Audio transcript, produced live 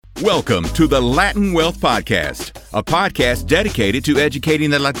Welcome to the Latin Wealth Podcast, a podcast dedicated to educating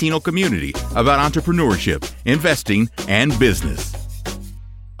the Latino community about entrepreneurship, investing, and business.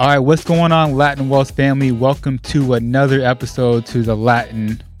 All right, what's going on, Latin Wealth family? Welcome to another episode to the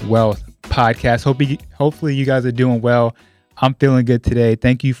Latin Wealth Podcast. Hopefully you guys are doing well. I'm feeling good today.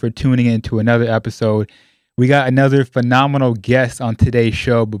 Thank you for tuning in to another episode. We got another phenomenal guest on today's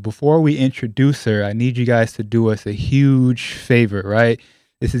show, but before we introduce her, I need you guys to do us a huge favor, right?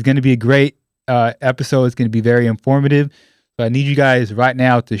 This is going to be a great episode. It's going to be very informative. So I need you guys right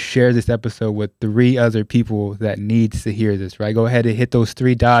now to share this episode with 3 other people that needs to hear this, right? Go ahead and hit those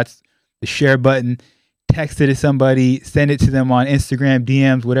 3 dots, the share button, text it to somebody, send it to them on Instagram,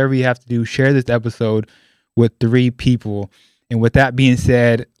 DMs, whatever you have to do. Share this episode with 3 people. And with that being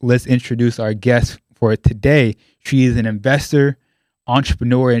said, let's introduce our guest for today. She is an investor,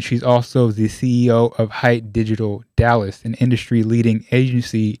 entrepreneur, and she's also the CEO of Height Digital Dallas, an industry-leading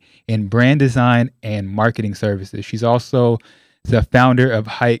agency in brand design and marketing services. She's also the founder of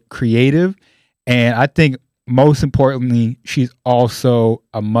Height Creative, and I think most importantly, she's also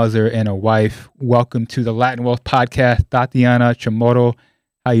a mother and a wife. Welcome to the Latin Wealth Podcast, Tatiana, Chamorro.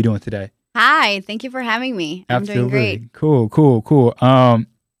 How you doing today? Hi, thank you for having me. Absolutely. I'm doing great. Cool.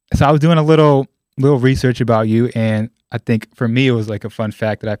 So I was doing a little research about you, and I think for me, it was like a fun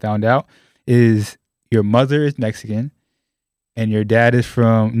fact that I found out is your mother is Mexican and your dad is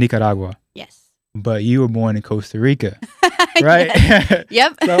from Nicaragua. Yes. But you were born in Costa Rica, right?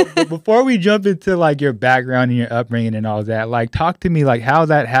 Yep. So but before we jump into like your background and your upbringing and all that, like talk to me like how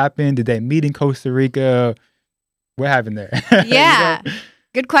that happened. Did they meet in Costa Rica? What happened there? Yeah. You know?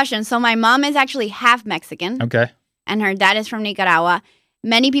 Good question. So my mom is actually half Mexican. Okay. And her dad is from Nicaragua.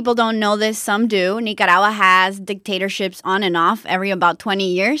 Many people don't know this. Some do. Nicaragua has dictatorships on and off every about 20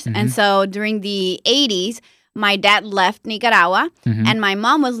 years. Mm-hmm. And so during the 80s, my dad left Nicaragua and my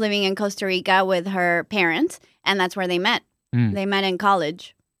mom was living in Costa Rica with her parents. And that's where they met. They met in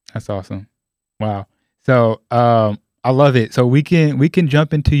college. That's awesome. Wow. So I love it. So we can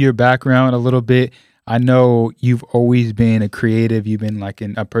jump into your background a little bit. I know you've always been a creative. You've been like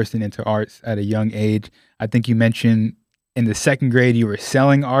a person into arts at a young age. I think you mentioned in the 2nd grade, you were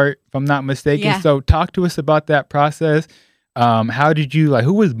selling art, if I'm not mistaken. Yeah. So talk to us about that process. How did you,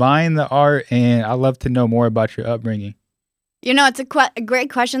 who was buying the art? And I'd love to know more about your upbringing. You know, it's a great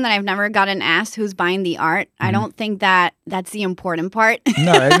question that I've never gotten asked, who's buying the art. I don't think that's the important part.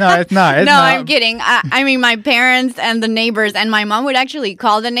 No, it's not. It's not. I'm kidding. I mean, my parents and the neighbors, and my mom would actually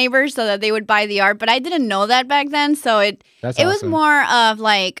call the neighbors so that they would buy the art. But I didn't know that back then. So it was more of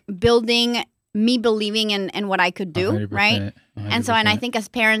like building me believing in what I could do, 100%, right? 100%. And I think as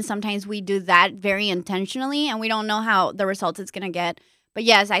parents, sometimes we do that very intentionally, and we don't know how the results it's going to get. But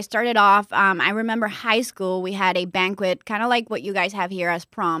yes, I started off, I remember high school, we had a banquet, kind of like what you guys have here as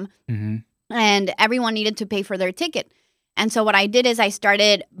prom, and everyone needed to pay for their ticket. And so what I did is I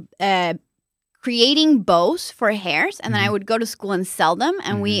started creating bows for hairs, and then I would go to school and sell them.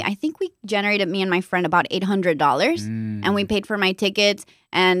 And I think we generated, me and my friend, about $800, and we paid for my tickets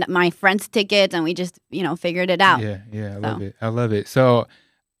and my friend's tickets, and we just, figured it out. Yeah, I love it. So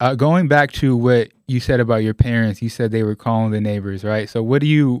going back to what you said about your parents, you said they were calling the neighbors, right? So what do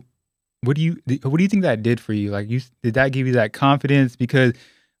you think that did for you? Did that give you that confidence? Because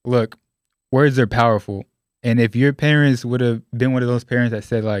look, words are powerful. And if your parents would have been one of those parents that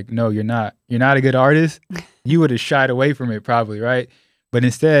said no, you're not a good artist, you would have shied away from it probably, right? But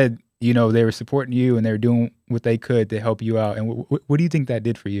instead, they were supporting you and they were doing what they could to help you out. And what do you think that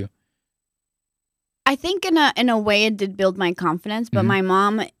did for you? I think in a way it did build my confidence, but my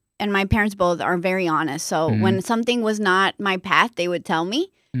mom and my parents both are very honest. So when something was not my path, they would tell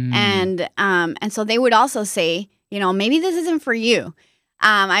me. And so they would also say, maybe this isn't for you.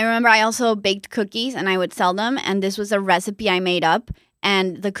 I remember I also baked cookies and I would sell them. And this was a recipe I made up.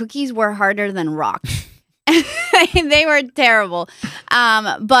 And the cookies were harder than rocks. They were terrible.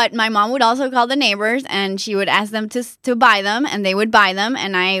 But my mom would also call the neighbors and she would ask them to buy them, and they would buy them.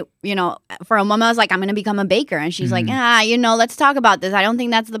 And I, for a moment I was like, I'm going to become a baker. And she's like, let's talk about this. I don't think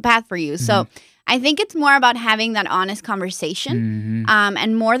that's the path for you. So I think it's more about having that honest conversation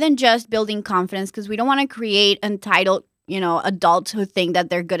and more than just building confidence, because we don't want to create entitled adults who think that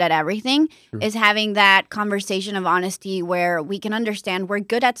they're good at everything. Is having that conversation of honesty where we can understand we're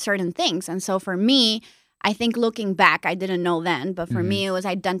good at certain things. And so for me, I think looking back, I didn't know then, but for me, it was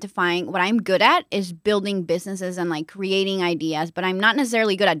identifying what I'm good at is building businesses and creating ideas, but I'm not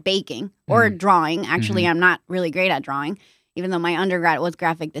necessarily good at baking or drawing. Actually, I'm not really great at drawing, even though my undergrad was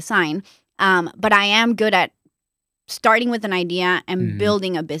graphic design. But I am good at starting with an idea and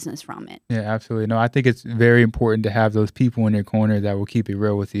building a business from it. Yeah, absolutely. No, I think it's very important to have those people in your corner that will keep it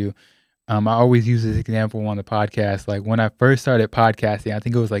real with you. I always use this example on the podcast. Like when I first started podcasting, I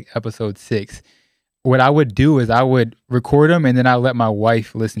think it was like episode 6. What I would do is I would record them and then I let my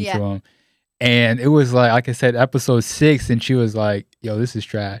wife listen to them. And it was like I said, episode 6, and she was like, "Yo, this is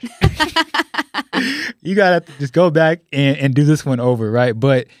trash. You gotta just go back and do this one over, right?"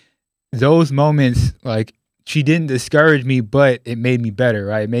 But those moments, like, she didn't discourage me, but it made me better,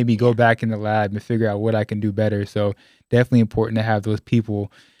 right? It made me go back in the lab and figure out what I can do better. So definitely important to have those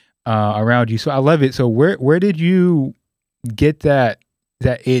people around you. So I love it. So where did you get that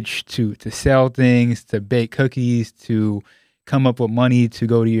itch to sell things, to bake cookies, to come up with money, to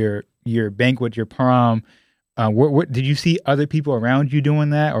go to your banquet, your prom? What did you see other people around you doing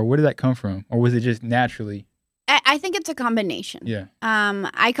that, or where did that come from, or was it just naturally? I think it's a combination. Yeah.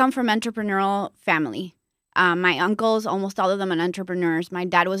 I come from entrepreneurial family. My uncles, almost all of them, are entrepreneurs. My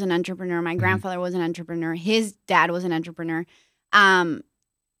dad was an entrepreneur. My grandfather was an entrepreneur. His dad was an entrepreneur.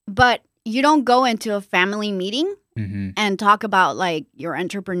 But you don't go into a family meeting and talk about like your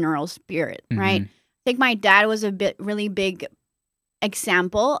entrepreneurial spirit, right? I think my dad was really big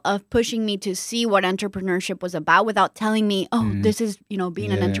example of pushing me to see what entrepreneurship was about without telling me, oh, this is,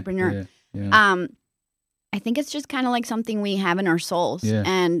 being an entrepreneur. I think it's just kind of like something we have in our souls. Yeah.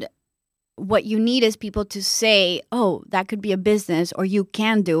 And what you need is people to say, oh, that could be a business, or you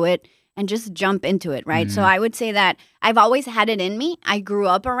can do it, and just jump into it, right? So I would say that I've always had it in me. I grew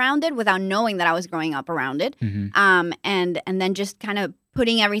up around it without knowing that I was growing up around it. And then just kind of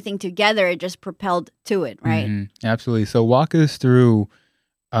putting everything together, it just propelled to it, right? Absolutely. So walk us through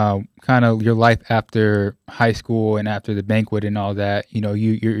kind of your life after high school and after the banquet and all that.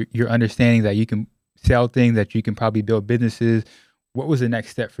 You're understanding that you can sell things, that you can probably build businesses. What was the next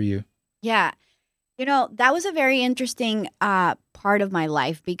step for you? Yeah. That was a very interesting part of my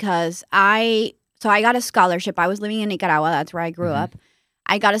life because I got a scholarship. I was living in Nicaragua. That's where I grew up.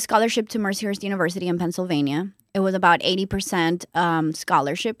 I got a scholarship to Mercyhurst University in Pennsylvania. It was about 80%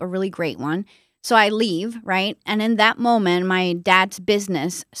 scholarship, a really great one. So I leave, right? And in that moment, my dad's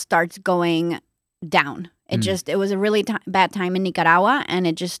business starts going down. It was a really bad time in Nicaragua, and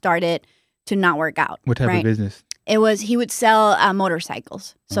it just started to not work out. What type of business? He would sell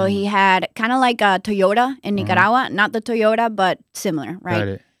motorcycles. So he had kind of like a Toyota in Nicaragua, not the Toyota, but similar,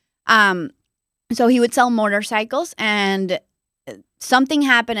 right? Got it. So he would sell motorcycles, and something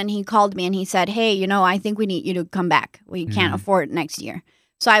happened, and he called me and he said, hey, I think we need you to come back. We can't afford it next year.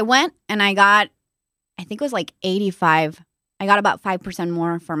 So I went and I got, I think it was like 85. I got about 5%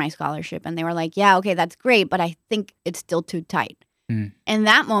 more for my scholarship. And they were like, yeah, okay, that's great, but I think it's still too tight. In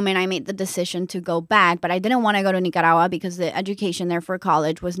that moment, I made the decision to go back, but I didn't want to go to Nicaragua because the education there for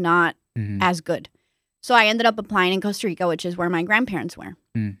college was not as good. So I ended up applying in Costa Rica, which is where my grandparents were.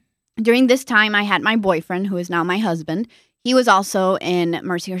 During this time, I had my boyfriend, who is now my husband. He was also in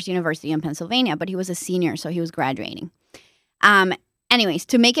Mercyhurst University in Pennsylvania, but he was a senior, so he was graduating. Anyways,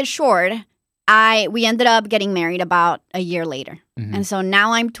 to make it short, we ended up getting married about a year later. And so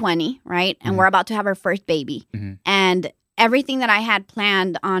now I'm 20, right? And we're about to have our first baby. And everything that I had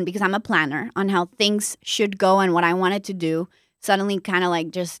planned on, because I'm a planner, on how things should go and what I wanted to do, suddenly kind of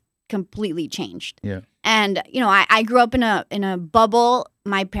like just completely changed. Yeah. And, I grew up in a bubble.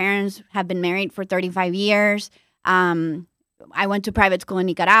 My parents have been married for 35 years. I went to private school in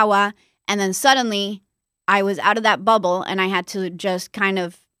Nicaragua. And then suddenly I was out of that bubble and I had to just kind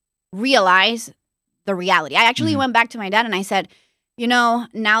of realize the reality. I actually went back to my dad and I said, now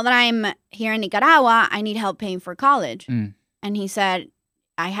that I'm here in Nicaragua, I need help paying for college. And he said,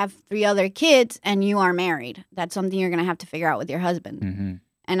 I have 3 other kids and you are married. That's something you're going to have to figure out with your husband.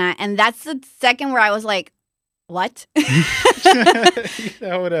 And that's the second where I was like, what?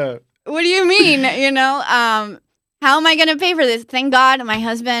 Hold up. What do you mean? How am I going to pay for this? Thank God, my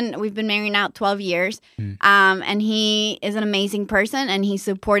husband, we've been married now 12 years, and he is an amazing person, and he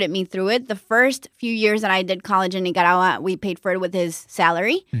supported me through it. The first few years that I did college in Nicaragua, we paid for it with his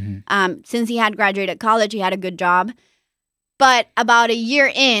salary. Since he had graduated college, he had a good job. But about a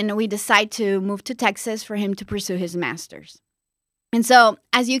year in, we decided to move to Texas for him to pursue his master's. And so,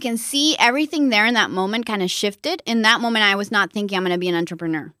 as you can see, everything there in that moment kind of shifted. In that moment, I was not thinking I'm going to be an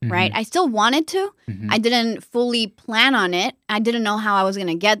entrepreneur, right? I still wanted to. I didn't fully plan on it. I didn't know how I was going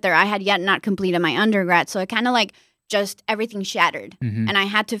to get there. I had yet not completed my undergrad. So it kind of like just everything shattered. And I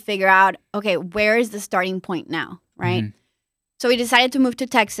had to figure out, okay, where is the starting point now, right? So we decided to move to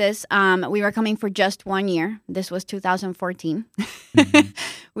Texas. We were coming for just 1 year. This was 2014.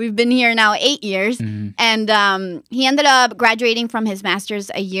 We've been here now 8 years. And he ended up graduating from his master's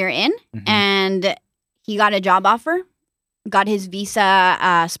a year in. And he got a job offer, got his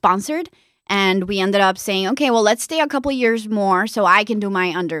visa sponsored, and we ended up saying, okay, well, let's stay a couple years more so I can do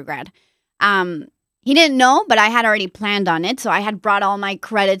my undergrad. He didn't know, but I had already planned on it. So I had brought all my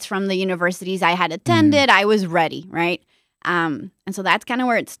credits from the universities I had attended. I was ready, right? And so that's kind of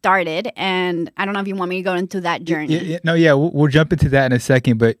where it started. And I don't know if you want me to go into that journey. We'll jump into that in a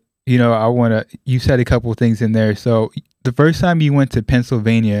second. But, you said a couple of things in there. So the first time you went to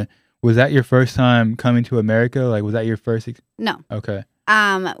Pennsylvania, was that your first time coming to America? Like, was that your first? No. Okay.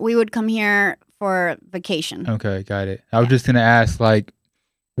 We would come here for vacation. Okay, got it. I was just going to ask,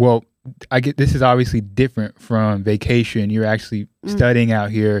 I get this is obviously different from vacation. You're actually studying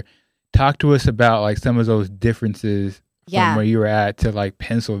out here. Talk to us about like some of those differences from where you were at to like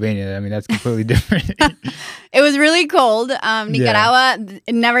Pennsylvania. I mean, that's completely different. It was really cold. Nicaragua,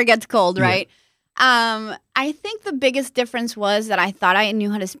 it never gets cold, right? I think the biggest difference was that I thought I knew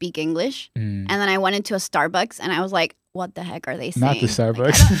how to speak English. And then I went into a Starbucks and I was like, what the heck are they saying? Not the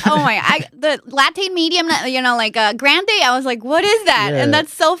Starbucks. The latte medium, grande. I was like, what is that? Yeah. And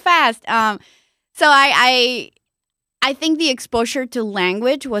that's so fast. So I think the exposure to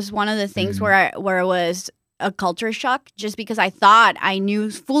language was one of the things where it was a culture shock, just because I thought I knew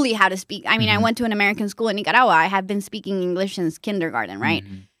fully how to speak. I mean, I went to an American school in Nicaragua. I have been speaking English since kindergarten, right?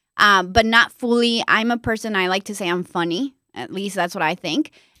 But not fully. I'm a person, I like to say I'm funny. At least that's what I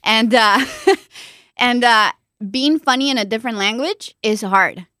think. And being funny in a different language is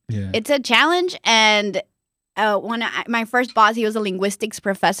hard. Yeah. It's a challenge. And my first boss, he was a linguistics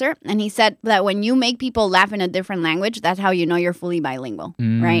professor. And he said that when you make people laugh in a different language, that's how you know you're fully bilingual,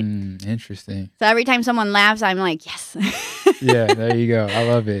 right? Interesting. So every time someone laughs, I'm like, yes. Yeah, there you go. I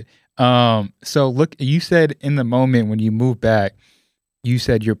love it. So look, you said in the moment when you moved back, you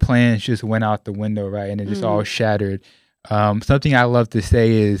said your plans just went out the window, right? And it just all shattered. Something I love to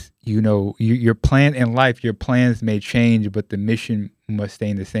say is, your plan in life, your plans may change, but the mission must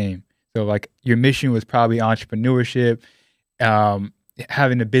stay the same. So like your mission was probably entrepreneurship,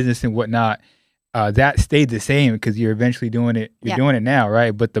 having a business and whatnot. That stayed the same because you're eventually doing it. You're doing it now,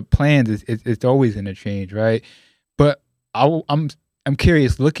 right? But the plans it's always going to change, right? But I'm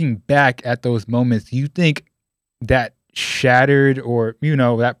curious, looking back at those moments, do you think that shattered, or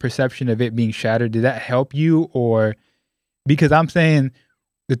that perception of it being shattered, did that help you? Or because I'm saying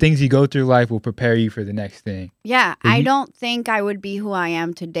the things you go through life will prepare you for the next thing. Yeah, I don't think I would be who I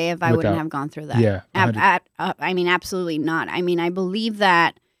am today if I wouldn't have gone through that. Yeah, I mean, absolutely not. I mean, I believe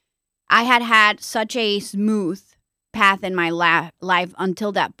that I had such a smooth path in my life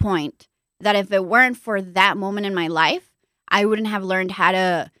until that point that if it weren't for that moment in my life, I wouldn't have learned how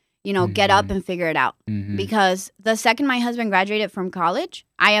to get up and figure it out. Because the second my husband graduated from college,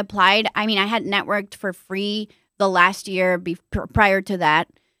 I applied. I mean, I had networked for free the last year prior to that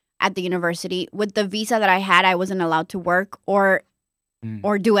at the university. With the visa that I had, I wasn't allowed to work or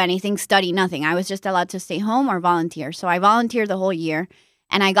do anything, study, nothing. I was just allowed to stay home or volunteer. So I volunteered the whole year,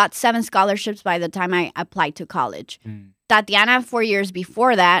 and I got 7 scholarships by the time I applied to college. Tatiana, 4 years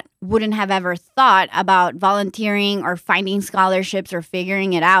before that, wouldn't have ever thought about volunteering or finding scholarships or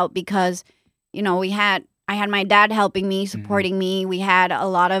figuring it out because, I had my dad helping me, supporting me. We had a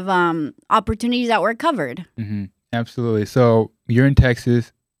lot of opportunities that were covered. Absolutely. So you're in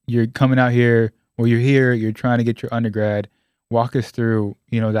Texas. You're coming out here, or you're here. You're trying to get your undergrad. Walk us through,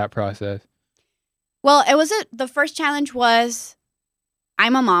 that process. Well, the first challenge was,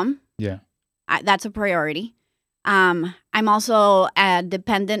 I'm a mom. Yeah, that's a priority. I'm also a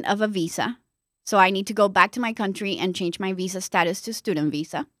dependent of a visa, so I need to go back to my country and change my visa status to student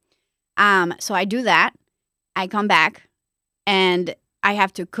visa. So I do that. I come back, and I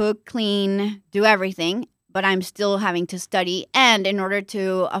have to cook, clean, do everything, but I'm still having to study. And in order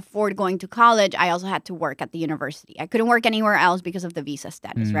to afford going to college, I also had to work at the university. I couldn't work anywhere else because of the visa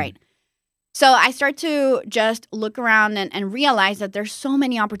status, right? So I start to just look around and realize that there's so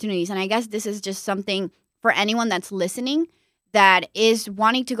many opportunities. And I guess this is just something for anyone that's listening that is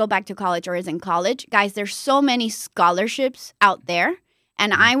wanting to go back to college or is in college. Guys, there's so many scholarships out there.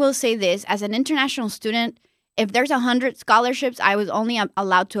 And I will say this, as an international student, if there's 100 scholarships, I was only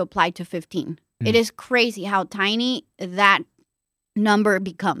allowed to apply to 15. It is crazy how tiny that number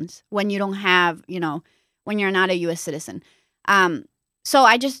becomes when you don't have, when you're not a U.S. citizen. So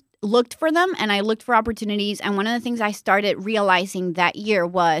I just looked for them, and I looked for opportunities. And one of the things I started realizing that year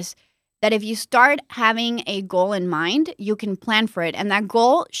was that if you start having a goal in mind, you can plan for it. And that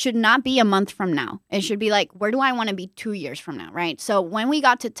goal should not be a month from now. It should be like, where do I want to be 2 years from now, right? So when we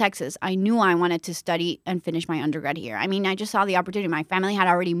got to Texas, I knew I wanted to study and finish my undergrad here. I mean, I just saw the opportunity. My family had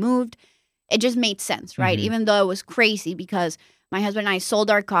already moved. It just made sense, right? Even though it was crazy because my husband and I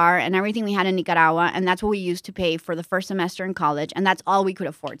sold our car and everything we had in Nicaragua, and that's what we used to pay for the first semester in college, and that's all we could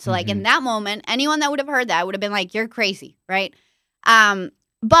afford. So, like, in that moment, anyone that would have heard that would have been like, you're crazy, right?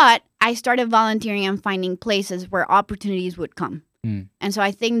 But I started volunteering and finding places where opportunities would come. And so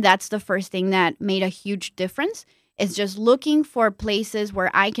I think that's the first thing that made a huge difference, is just looking for places where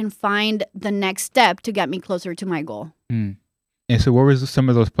I can find the next step to get me closer to my goal. And so what were some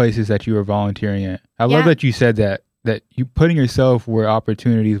of those places that you were volunteering at? I love that you said that you putting yourself where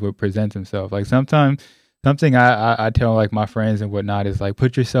opportunities would present themselves. Like something I tell like my friends and whatnot is like,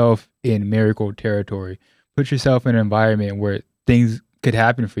 put yourself in miracle territory. Put yourself in an environment where things could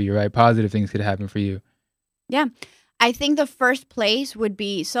happen for you, right? Positive things could happen for you. Yeah. I think the first place would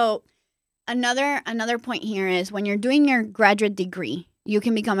be, so another point here is when you're doing your graduate degree, you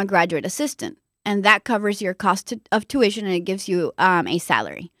can become a graduate assistant, and that covers your cost of tuition, and it gives you a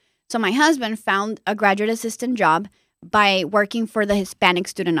salary. So my husband found a graduate assistant job by working for the Hispanic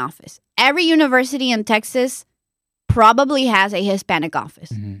student office. Every university in Texas probably has a Hispanic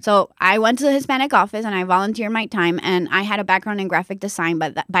office. So I went to the Hispanic office and I volunteered my time, and I had a background in graphic design,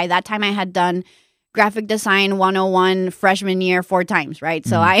 but by that time I had done graphic design 101 freshman year 4 times, right?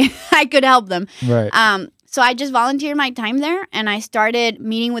 So I could help them. Right. So I just volunteered my time there, and I started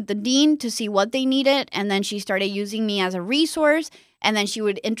meeting with the dean to see what they needed, and then she started using me as a resource, and then she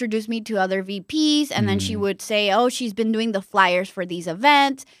would introduce me to other VPs, and then she would say, oh, she's been doing the flyers for these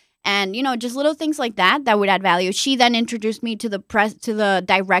events, and, you know, just little things like that would add value. She then introduced me to the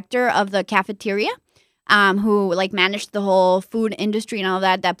director of the cafeteria, who like managed the whole food industry and all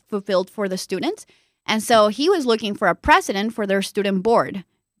that fulfilled for the students. And so he was looking for a president for their student board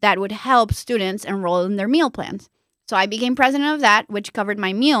that would help students enroll in their meal plans. So I became president of that, which covered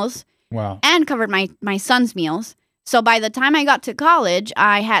my meals. Wow. And covered my son's meals. So by the time I got to college,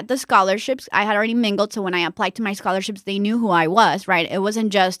 I had the scholarships. I had already mingled. So when I applied to my scholarships, they knew who I was, right? It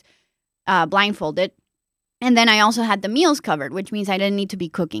wasn't just blindfolded. And then I also had the meals covered, which means I didn't need to be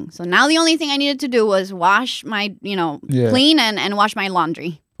cooking. So now the only thing I needed to do was wash my, clean and wash my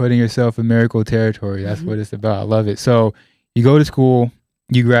laundry. Putting yourself in miracle territory. That's what it's about. I love it. So you go to school,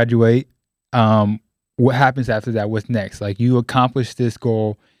 you graduate. What happens after that? What's next? Like, you accomplished this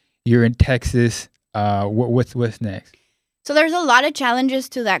goal. You're in Texas. What's next? So there's a lot of challenges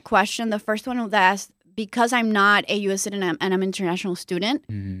to that question. The first one was asked, because I'm not a U.S. citizen and I'm an international student,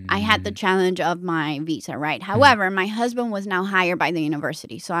 I had the challenge of my visa, right? However, my husband was now hired by the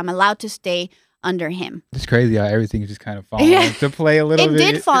university, so I'm allowed to stay under him. It's crazy how everything just kind of falls into play a little bit.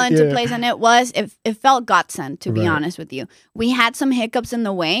 It did fall into place, and it felt godsend, to be honest with you. We had some hiccups in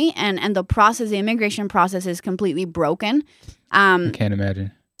the way, and the immigration process is completely broken. I can't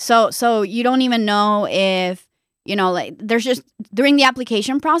imagine. So you don't even know if, like, there's just, during the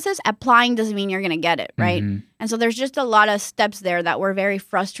application process, applying doesn't mean you're going to get it, right? And so there's just a lot of steps there that were very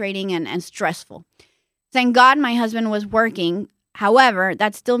frustrating and stressful. Thank God my husband was working. However,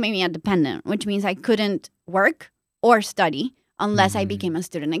 that still made me a dependent, which means I couldn't work or study unless I became a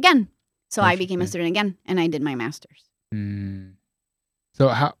student again. So I became a student again, and I did my master's. So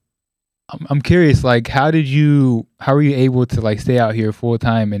I'm curious, like, how were you able to like stay out here full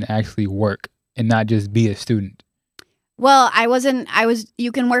time and actually work and not just be a student? Well,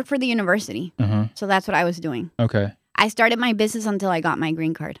 you can work for the university. So that's what I was doing. Okay. I started my business until I got my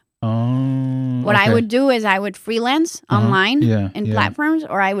green card. What I would do is I would freelance online in platforms,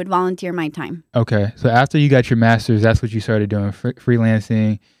 or I would volunteer my time. Okay. So after you got your master's, that's what you started doing,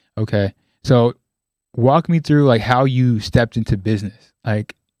 freelancing. Okay. So walk me through like how you stepped into business.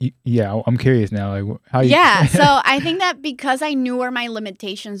 Like, I'm curious now. Like, how you? Yeah. So I think that because I knew where my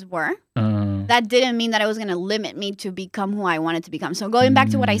limitations were, that didn't mean that it was going to limit me to become who I wanted to become. So going back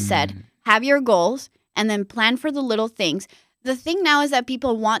to what I said, have your goals and then plan for the little things. The thing now is that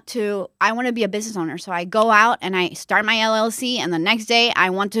people I want to be a business owner. So I go out and I start my LLC, and the next day I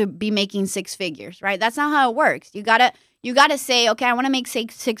want to be making 6 figures, right? That's not how it works. You gotta say, okay, I want to make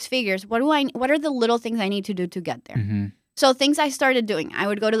 6 figures. What are the little things I need to do to get there? So things I started doing, I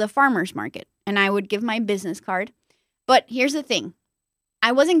would go to the farmer's market and I would give my business card. But here's the thing.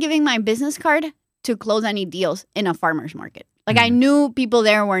 I wasn't giving my business card to close any deals in a farmer's market. Like, I knew people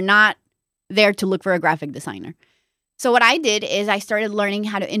there were not there to look for a graphic designer. So what I did is I started learning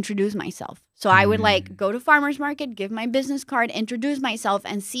how to introduce myself. So I would like go to farmer's market, give my business card, introduce myself,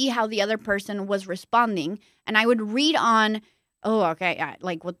 and see how the other person was responding. And I would read on,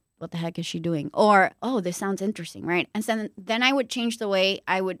 like what the heck is she doing? Or, oh, this sounds interesting, right? And then I would change the way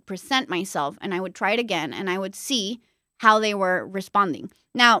I would present myself, and I would try it again, and I would see how they were responding.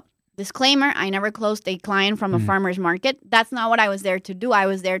 Now, disclaimer, I never closed a client from a farmer's market. That's not what I was there to do. I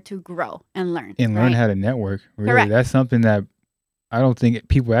was there to grow and learn. And learn how to network. Really. Correct. That's something that I don't think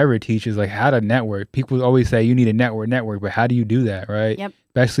people ever teach is like how to network. People always say you need a network, but how do you do that, right? Yep.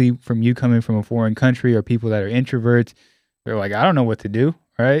 Especially from you coming from a foreign country or people that are introverts. They're like, I don't know what to do,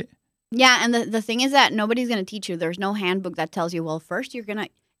 right? Yeah, and the thing is that nobody's going to teach you. There's no handbook that tells you, well, first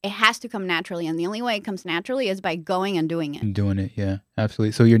it has to come naturally. And the only way it comes naturally is by going and doing it. And doing it, yeah,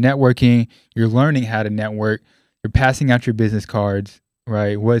 absolutely. So you're networking, you're learning how to network, you're passing out your business cards,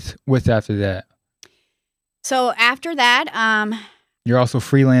 right? What's after that? So after that, you're also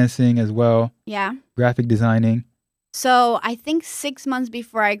freelancing as well. Yeah. Graphic designing. So I think 6 months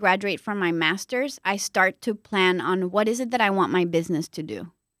before I graduate from my master's, I start to plan on what is it that I want my business to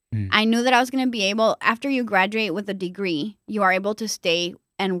do. I knew that I was going to be able, after you graduate with a degree, you are able to stay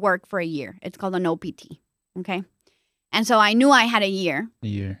and work for a year. It's called an OPT. Okay. And so I knew I had a year. A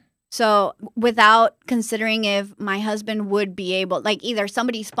year. So without considering if my husband would be able, like either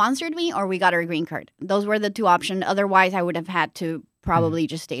somebody sponsored me or we got our green card. Those were the two options. Otherwise, I would have had to probably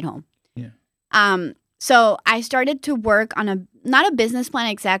just stayed home. Yeah. So I started to work on not a business plan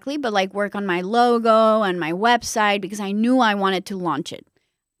exactly, but like work on my logo and my website because I knew I wanted to launch it.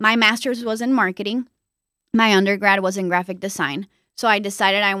 My master's was in marketing. My undergrad was in graphic design. So I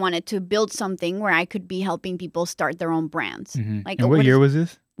decided I wanted to build something where I could be helping people start their own brands. Mm-hmm. Like, and what year was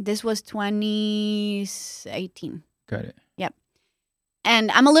this? This was 2018. Got it. Yep.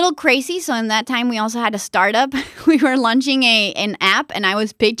 And I'm a little crazy. So in that time, we also had a startup. We were launching an app and I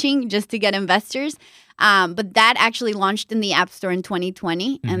was pitching just to get investors. But that actually launched in the App Store in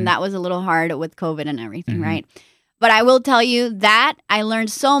 2020. Mm-hmm. And that was a little hard with COVID and everything, mm-hmm. right? But I will tell you that I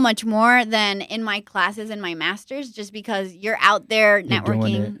learned so much more than in my classes in my master's just because you're out there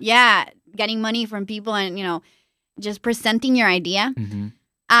networking. Yeah, getting money from people and, just presenting your idea.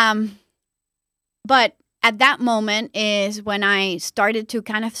 Mm-hmm. But at that moment is when I started to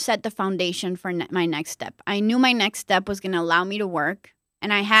kind of set the foundation for my next step. I knew my next step was going to allow me to work.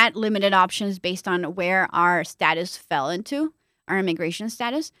 And I had limited options based on where our status fell into, our immigration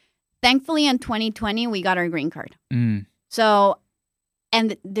status. Thankfully, in 2020, we got our green card. So,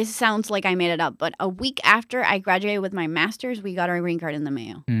 and this sounds like I made it up, but a week after I graduated with my master's, we got our green card in the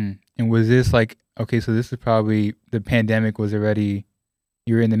mail. And was this like, okay, so this is probably, the pandemic was already,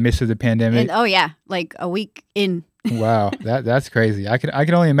 you were in the midst of the pandemic? Oh, yeah, like a week in. Wow, that's crazy. I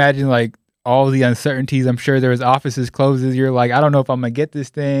can only imagine like all the uncertainties. I'm sure there was offices closes. You're like, I don't know if I'm going to get this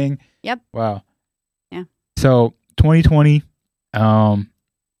thing. Yep. Wow. Yeah. So 2020,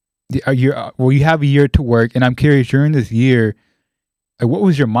 you have a year to work, and I'm curious, during this year, what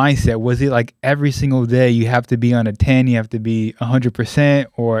was your mindset? Was it like every single day you have to be on a 10, you have to be 100%,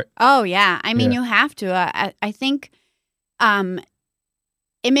 or? Oh, yeah. I mean, you have to. I think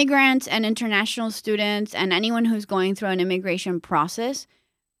immigrants and international students and anyone who's going through an immigration process,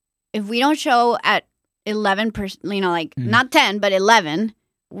 if we don't show at 11%, not 10, but 11,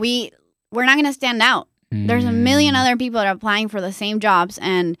 we're not going to stand out. There's a million other people that are applying for the same jobs,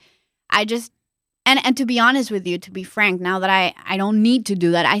 and I just, and to be honest with you, to be frank, now that I don't need to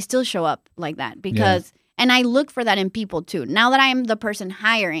do that, I still show up like that because, and I look for that in people too. Now that I'm the person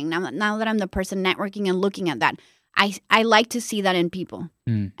hiring, now that I'm the person networking and looking at that, I like to see that in people.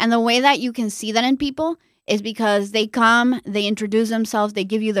 And the way that you can see that in people is because they come, they introduce themselves, they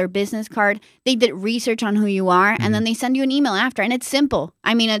give you their business card, they did research on who you are, and then they send you an email after. And it's simple.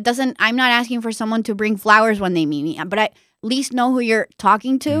 I mean, I'm not asking for someone to bring flowers when they meet me, but I at least know who you're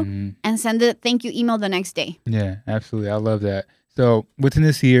talking to and send a thank you email the next day. Yeah, absolutely. I love that. So within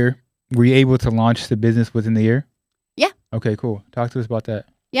this year, were you able to launch the business within the year? Yeah. Okay, cool. Talk to us about that.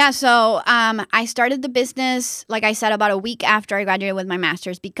 Yeah, so I started the business, like I said, about a week after I graduated with my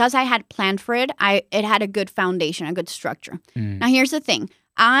master's. Because I had planned for it, it had a good foundation, a good structure. Now, here's the thing.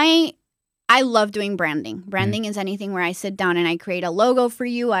 I love doing branding. Branding is anything where I sit down and I create a logo for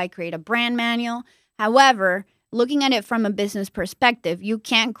you. I create a brand manual. However, looking at it from a business perspective, you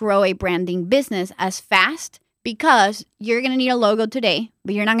can't grow a branding business as fast because you're going to need a logo today,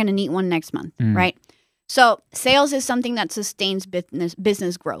 but you're not going to need one next month, right? So sales is something that sustains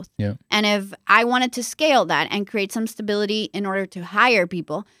business growth. Yeah. And if I wanted to scale that and create some stability in order to hire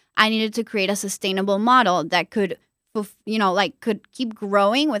people, I needed to create a sustainable model that could, could keep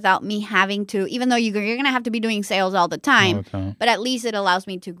growing without me having to, even though you're going to have to be doing sales all the time, but at least it allows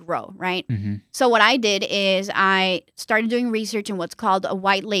me to grow, right? So what I did is I started doing research in what's called a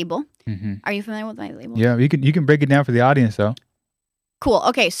white label. Are you familiar with white label? Yeah, you can break it down for the audience, though. Cool.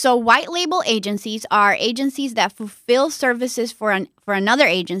 Okay, so white label agencies are agencies that fulfill services for another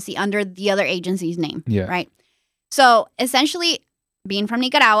agency under the other agency's name, right? So essentially, being from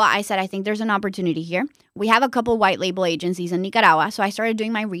Nicaragua, I said, I think there's an opportunity here. We have a couple white label agencies in Nicaragua, so I started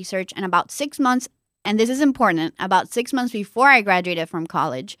doing my research, and about 6 months and this is important, about 6 months before I graduated from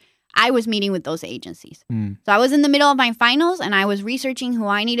college, I was meeting with those agencies. So I was in the middle of my finals and I was researching who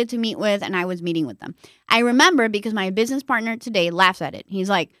I needed to meet with and I was meeting with them. I remember because my business partner today laughs at it. He's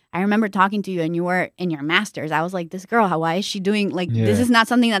like, I remember talking to you and you were in your master's. I was like, this girl, why is she doing, this is not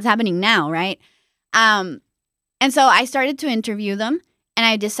something that's happening now, right? And so I started to interview them and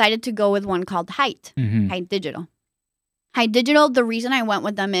I decided to go with one called Height, Height Digital. Height Digital, the reason I went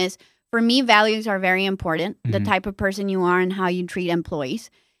with them is, for me, values are very important, the type of person you are and how you treat employees.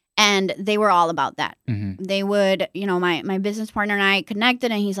 And they were all about that. They would, my business partner and I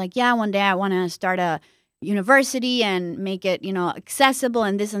connected and he's like, yeah, one day I want to start a university and make it, accessible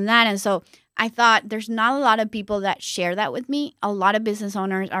and this and that. And so I thought there's not a lot of people that share that with me. A lot of business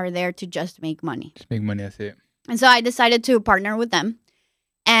owners are there to just make money. Just make money, that's it. And so I decided to partner with them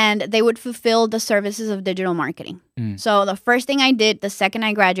and they would fulfill the services of digital marketing. So the first thing I did the second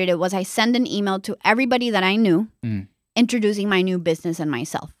I graduated was I sent an email to everybody that I knew introducing my new business and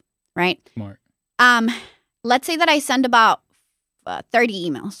myself. Right? Smart. Let's say that I send about 30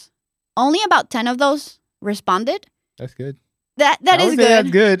 emails. Only about 10 of those responded. That's good. That is good. That's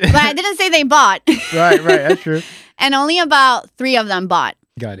good. But I didn't say they bought. Right. That's true. And only about 3 of them bought.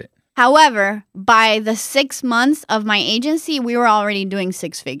 Got it. However, by the 6 months of my agency, we were already doing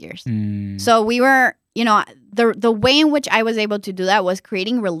 6 figures. So we were, the way in which I was able to do that was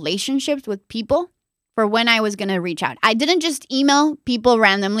creating relationships with people for when I was going to reach out. I didn't just email people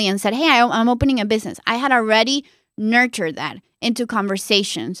randomly and said, hey, I'm opening a business. I had already nurtured that into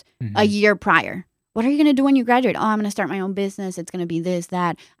conversations a year prior. What are you going to do when you graduate? Oh, I'm going to start my own business. It's going to be this,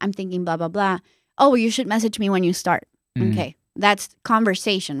 that. I'm thinking blah, blah, blah. Oh, well, you should message me when you start. Okay. That's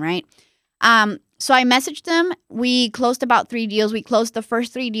conversation, right? So I messaged them. We closed about 3 deals. We closed the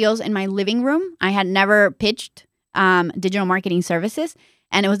first 3 deals in my living room. I had never pitched digital marketing services.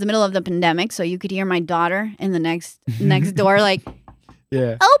 And it was the middle of the pandemic, so you could hear my daughter in the next door, like,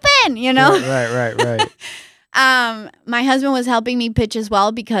 open, Right. My husband was helping me pitch as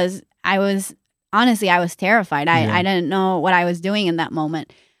well because I was terrified. I didn't know what I was doing in that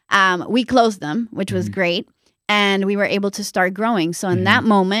moment. We closed them, which was great, and we were able to start growing. So in that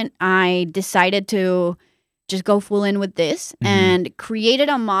moment, I decided to just go full in with this and created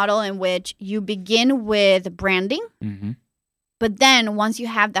a model in which you begin with branding. But then once you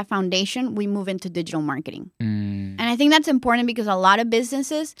have that foundation, we move into digital marketing. And I think that's important because a lot of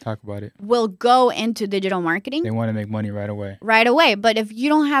businesses will go into digital marketing. They want to make money right away. Right away. But if you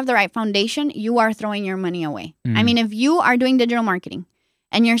don't have the right foundation, you are throwing your money away. I mean, if you are doing digital marketing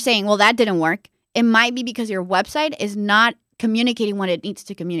and you're saying, well, that didn't work, it might be because your website is not communicating what it needs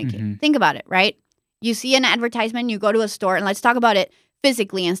to communicate. Think about it, right? You see an advertisement, you go to a store, and let's talk about it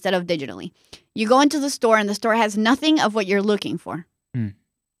physically instead of digitally. You go into the store and the store has nothing of what you're looking for.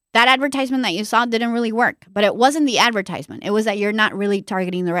 That advertisement that you saw didn't really work, but it wasn't the advertisement. It was that you're not really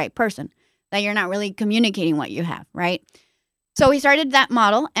targeting the right person, that you're not really communicating what you have, right? So we started that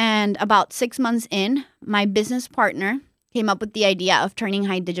model, and about 6 months in, my business partner came up with the idea of turning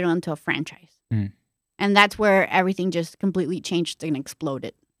Height Digital into a franchise. And that's where everything just completely changed and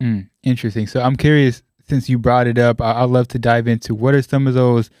exploded. Interesting. So I'm curious, since you brought it up, I'd love to dive into what are some of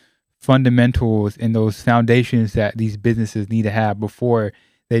those fundamentals and those foundations that these businesses need to have before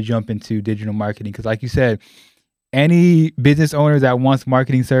they jump into digital marketing. Because like you said, any business owner that wants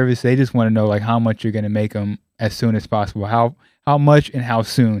marketing service, they just want to know like how much you're going to make them as soon as possible. How much and how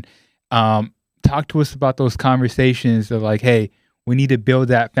soon. Talk to us about those conversations of like, hey, we need to build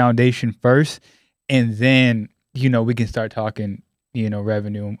that foundation first, and then, we can start talking,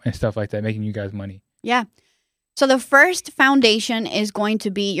 revenue and stuff like that, making you guys money. Yeah. So the first foundation is going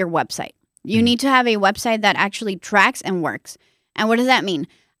to be your website. You need to have a website that actually tracks and works. And what does that mean?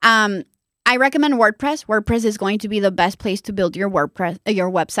 I recommend WordPress. WordPress is going to be the best place to build your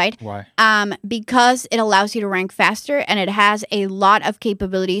website. Why? Because it allows you to rank faster and it has a lot of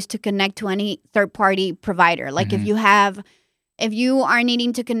capabilities to connect to any third-party provider. Like if you are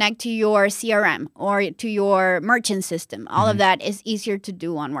needing to connect to your CRM or to your merchant system, all of that is easier to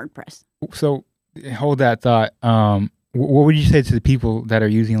do on WordPress. So hold that thought. What would you say to the people that are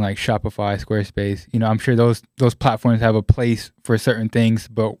using like Shopify, Squarespace? I'm sure those platforms have a place for certain things,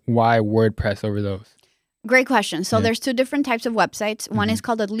 but why WordPress over those? Great question. So there's 2 different types of websites. One is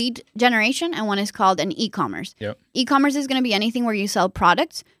called a lead generation and one is called an e-commerce. Yep. E-commerce is going to be anything where you sell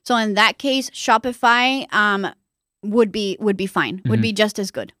products. So in that case, Shopify would be fine, would be just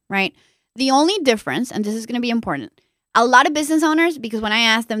as good, right? The only difference, and this is going to be important, a lot of business owners, because when I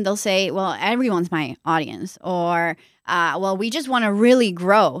ask them, they'll say, well, everyone's my audience, or, well, we just want to really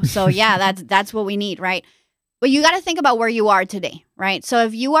grow. So yeah, that's what we need, right? But you got to think about where you are today, right? So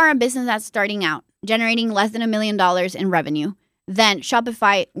if you are a business that's starting out, generating less than $1 million in revenue, then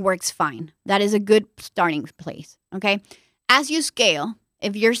Shopify works fine. That is a good starting place, okay? As you scale,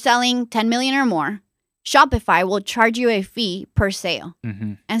 if you're selling 10 million or more, Shopify will charge you a fee per sale.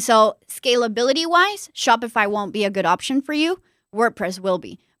 And so scalability-wise, Shopify won't be a good option for you. WordPress will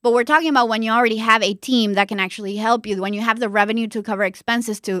be. But we're talking about when you already have a team that can actually help you, when you have the revenue to cover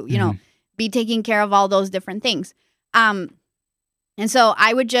expenses to, you know, be taking care of all those different things. And so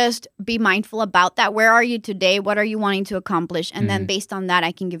I would just be mindful about that. Where are you today? What are you wanting to accomplish? And then based on that,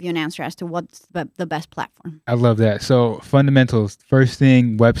 I can give you an answer as to what's the best platform. I love that. So fundamentals, first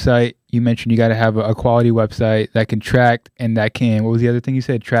thing, website. You mentioned you got to have a quality website that can track and that can, what was the other thing you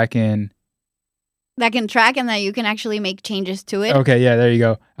said? Track and... That can track and that you can actually make changes to it. Okay, yeah, there you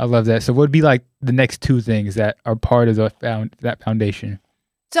go. I love that. So what would be like the next two things that are part of that foundation?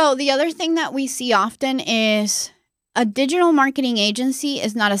 So the other thing that we see often is a digital marketing agency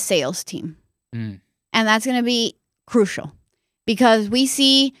is not a sales team. And that's going to be crucial because we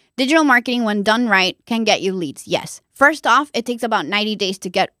see digital marketing, when done right, can get you leads. Yes. First off, it takes about 90 days to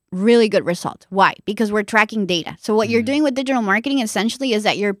get really good results. Why? Because we're tracking data. So what you're doing with digital marketing essentially is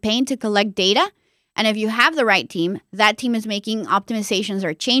that you're paying to collect data. And if you have the right team, that team is making optimizations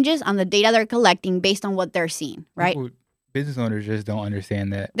or changes on the data they're collecting based on what they're seeing, right? Business owners just don't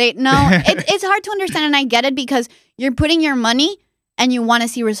understand that. It's hard to understand, and I get it because you're putting your money and you want to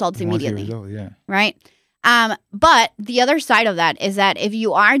see results immediately. Right? But the other side of that is that if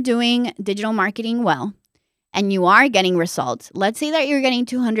you are doing digital marketing well and you are getting results, let's say that you're getting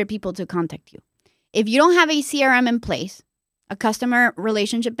 200 people to contact you. If you don't have a CRM in place, a customer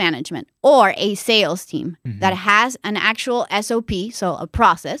relationship management, or a sales team that has an actual SOP, so a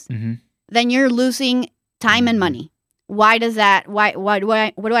process, then you're losing time and money. Why does that? What do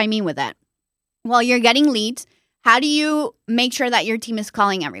I mean with that? Well, you're getting leads. How do you make sure that your team is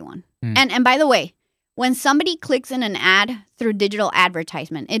calling everyone? And by the way, when somebody clicks in an ad through digital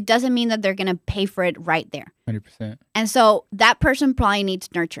advertisement, it doesn't mean that they're going to pay for it right there. 100%. And so that person probably needs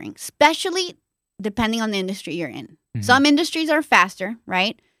nurturing, especially depending on the industry you're in. Some industries are faster,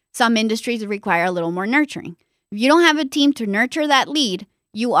 right? Some industries require a little more nurturing. If you don't have a team to nurture that lead,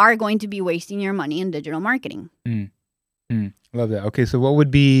 you are going to be wasting your money in digital marketing. Love that. Okay, so what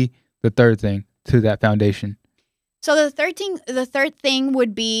would be the third thing to that foundation? So the third thing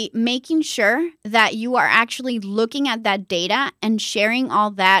would be making sure that you are actually looking at that data and sharing all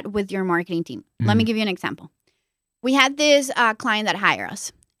that with your marketing team. Let me give you an example. We had this client that hired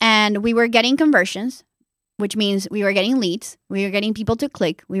us, and we were getting conversions, which means we were getting leads. We were getting people to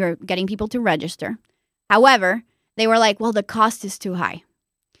click. We were getting people to register. However, they were like, well, the cost is too high.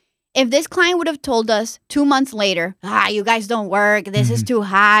 If this client would have told us 2 months later, you guys don't work, this is too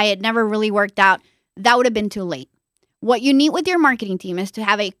high, it never really worked out, that would have been too late. What you need with your marketing team is to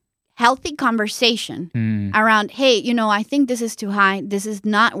have a healthy conversation around, hey, you know, I think this is too high. This is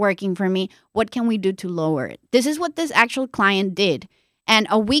not working for me. What can we do to lower it? This is what this actual client did. And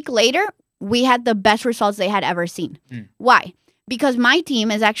a week later, we had the best results they had ever seen. Why? Because my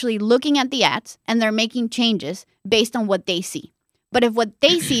team is actually looking at the ads and they're making changes based on what they see. But if what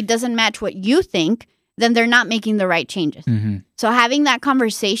they see doesn't match what you think, then they're not making the right changes. So having that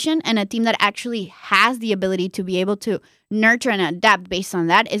conversation and a team that actually has the ability to be able to nurture and adapt based on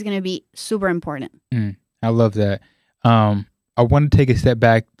that is going to be super important. I love that. I want to take a step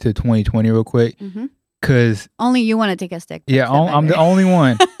back to 2020 real quick. Because only you want to take a step. Yeah, I'm the only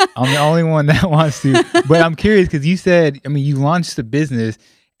one. I'm the only one that wants to. But I'm curious because you said, I mean, you launched the business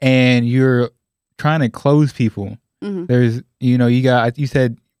and you're trying to close people. There's, you know, you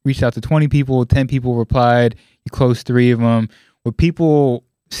said reached out to 20 people, 10 people replied, you closed 3 of them. Were people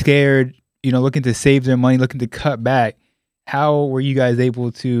scared, you know, looking to save their money, looking to cut back? How were you guys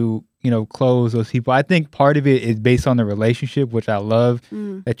able to, you know, close those people? I think part of it is based on the relationship, which I love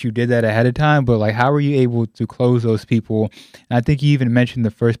that you did that ahead of time. But like, how were you able to close those people? And I think you even mentioned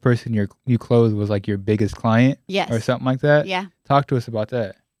the first person you closed was like your biggest client, or something like that. Yeah. Talk to us about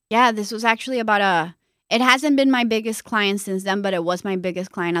that. Yeah, this was actually about it hasn't been my biggest client since then, but it was my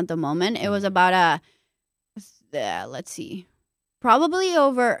biggest client at the moment. It was about let's see, probably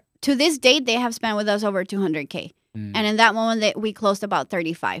over, to this date, they have spent with us over 200K. And in that moment, we closed about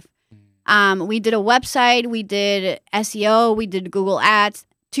 35. We did a website, we did SEO, we did Google Ads.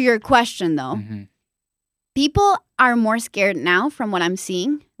 To your question, though, people are more scared now from what I'm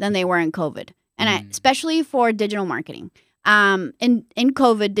seeing than they were in COVID. And especially for digital marketing. In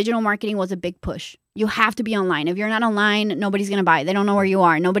COVID, digital marketing was a big push. You have to be online. If you're not online, nobody's going to buy. They don't know where you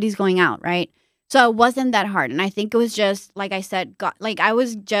are. Nobody's going out, right? So it wasn't that hard. And I think it was just, like I said, I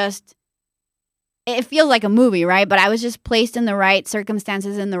was just it feels like a movie, right? But I was just placed in the right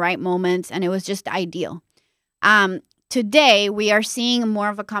circumstances in the right moments, and it was just ideal. Today, we are seeing more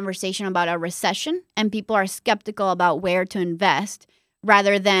of a conversation about a recession, and people are skeptical about where to invest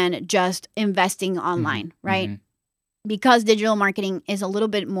rather than just investing online, right? Because digital marketing is a little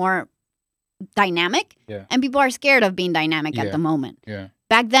bit more dynamic, and people are scared of being dynamic at the moment.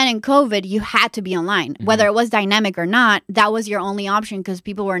 Back then in COVID, you had to be online. Whether it was dynamic or not, that was your only option because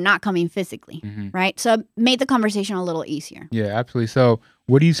people were not coming physically, right? So it made the conversation a little easier. Yeah, absolutely. So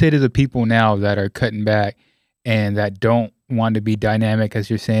what do you say to the people now that are cutting back and that don't want to be dynamic, as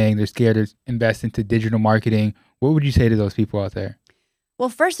you're saying, they're scared to invest into digital marketing? What would you say to those people out there? Well,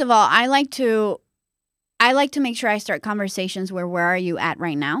 first of all, I like to make sure I start conversations where are you at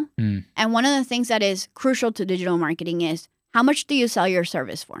right now? And one of the things that is crucial to digital marketing is how much do you sell your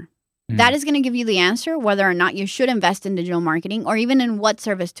service for? That is going to give you the answer whether or not you should invest in digital marketing or even in what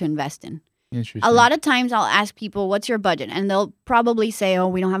service to invest in. A lot of times I'll ask people, what's your budget? And they'll probably say, oh,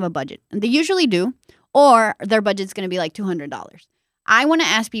 we don't have a budget. And they usually do. Or their budget's going to be like $200. I want to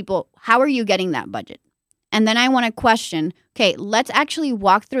ask people, how are you getting that budget? And then I want to question, okay, let's actually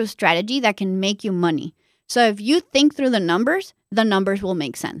walk through a strategy that can make you money. So if you think through the numbers will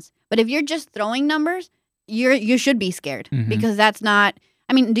make sense. But if you're just throwing numbers, you should be scared because that's not,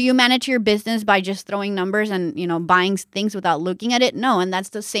 I mean, do you manage your business by just throwing numbers and, buying things without looking at it? No, and that's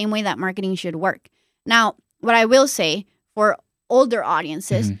the same way that marketing should work. Now, what I will say for older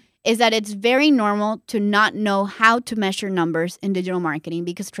audiences is that it's very normal to not know how to measure numbers in digital marketing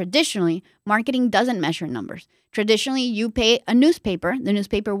because traditionally, marketing doesn't measure numbers. Traditionally, you pay a newspaper. The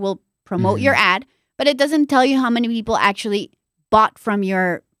newspaper will promote your ad, but it doesn't tell you how many people actually bought from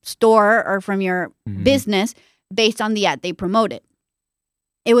your store or from your business based on the ad they promoted.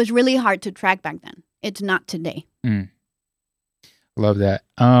 It was really hard to track back then. It's not today. Love that.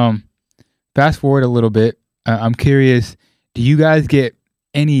 Fast forward a little bit. I'm curious, do you guys get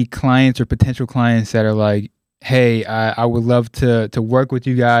any clients or potential clients that are like, hey, I would love to work with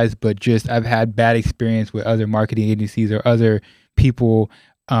you guys, but just I've had bad experience with other marketing agencies or other people.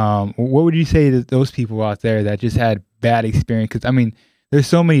 What would you say to those people out there that just had bad experience? Because, I mean, there's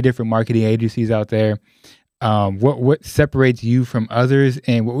so many different marketing agencies out there. What separates you from others?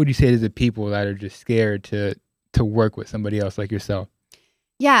 And what would you say to the people that are just scared to work with somebody else like yourself?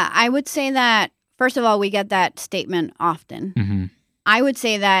 Yeah, I would say that, first of all, we get that statement often. I would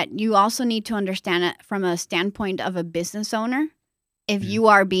say that you also need to understand it from a standpoint of a business owner if you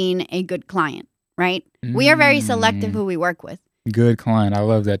are being a good client, right? We are very selective who we work with. Good client. I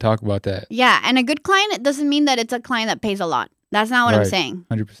love that. Talk about that. Yeah, and a good client, it doesn't mean that it's a client that pays a lot. That's not what I'm saying.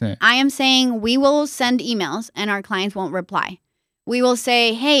 100%. I am saying we will send emails and our clients won't reply. We will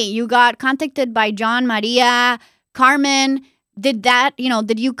say, hey, you got contacted by John, Maria, Carmen. Did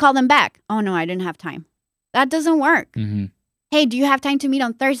you call them back? Oh, no, I didn't have time. That doesn't work. Hey, do you have time to meet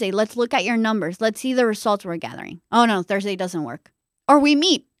on Thursday? Let's look at your numbers. Let's see the results we're gathering. Oh, no, Thursday doesn't work. Or we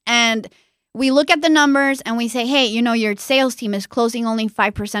meet and we look at the numbers and we say, hey, your sales team is closing only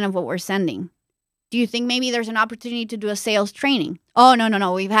 5% of what we're sending. Do you think maybe there's an opportunity to do a sales training? Oh,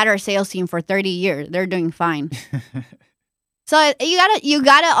 no. We've had our sales team for 30 years. They're doing fine. So you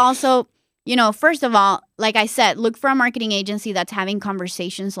gotta also, first of all, like I said, look for a marketing agency that's having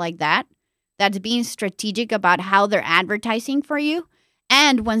conversations like that, that's being strategic about how they're advertising for you.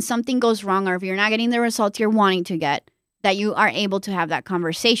 And when something goes wrong or if you're not getting the results you're wanting to get, that you are able to have that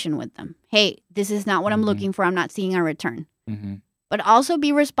conversation with them. Hey, this is not what I'm looking for. I'm not seeing a return. But also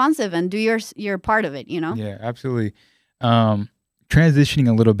be responsive and do your part of it, Yeah, absolutely. Transitioning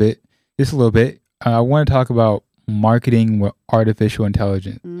a little bit, I want to talk about marketing with artificial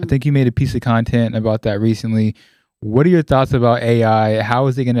intelligence. I think you made a piece of content about that recently. What are your thoughts about AI? How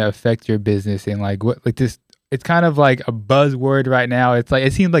is it going to affect your business? And this, it's kind of like a buzzword right now. It's like,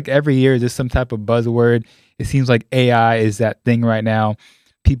 it seems like every year there's some type of buzzword. It seems like AI is that thing right now.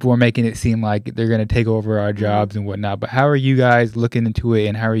 People are making it seem like they're going to take over our jobs and whatnot. But how are you guys looking into it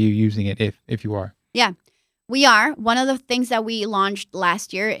and how are you using it if you are? Yeah, we are. One of the things that we launched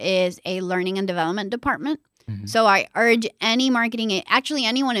last year is a learning and development department. So I urge any marketing, actually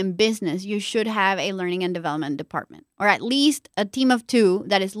anyone in business, you should have a learning and development department or at least a team of 2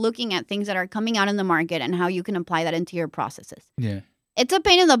 that is looking at things that are coming out in the market and how you can apply that into your processes. Yeah. It's a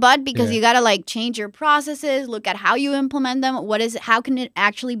pain in the butt because you got to change your processes, look at how you implement them. How can it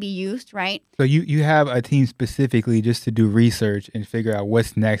actually be used, right? So you have a team specifically just to do research and figure out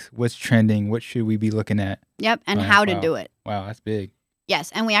what's next, what's trending, what should we be looking at? Yep, and how to do it. Wow, that's big. Yes,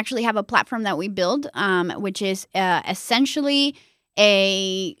 and we actually have a platform that we build, which is essentially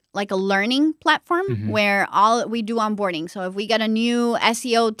a learning platform where we do onboarding. So if we get a new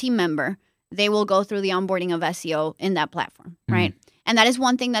SEO team member, they will go through the onboarding of SEO in that platform, right? And that is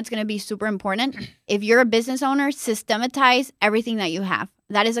one thing that's going to be super important. If you're a business owner, systematize everything that you have.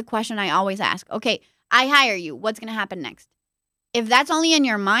 That is a question I always ask. Okay, I hire you. What's going to happen next? If that's only in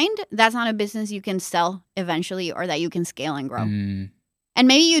your mind, that's not a business you can sell eventually or that you can scale and grow. And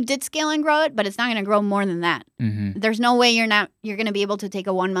maybe you did scale and grow it, but it's not going to grow more than that. There's no way you're going to be able to take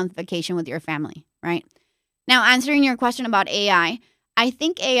a 1-month vacation with your family, right? Now, answering your question about AI, I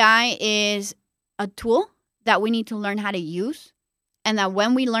think AI is a tool that we need to learn how to use. And that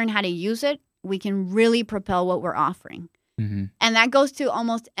when we learn how to use it, we can really propel what we're offering. And that goes to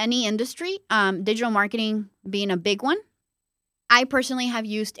almost any industry, digital marketing being a big one. I personally have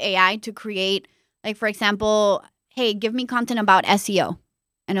used AI to create, like, for example, hey, give me content about SEO.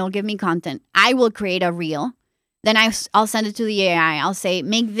 And it'll give me content. I will create a reel. Then I'll send it to the AI. I'll say,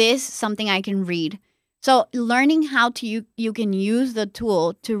 make this something I can read. So learning how you can use the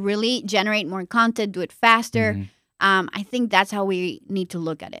tool to really generate more content, do it faster. I think that's how we need to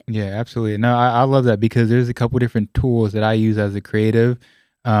look at it. Yeah, absolutely. No, I love that because there's a couple different tools that I use as a creative.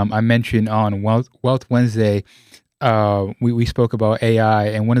 I mentioned on Wealth Wednesday, we spoke about AI,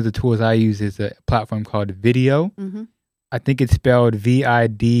 and one of the tools I use is a platform called Video. I think it's spelled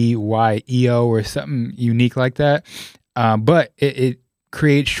VIDYEO or something unique like that. But it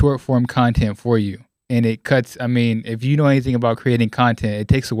creates short form content for you. And it cuts, I mean, if you know anything about creating content, it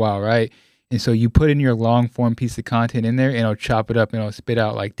takes a while, right? And so you put in your long form piece of content in there and it'll chop it up and it'll spit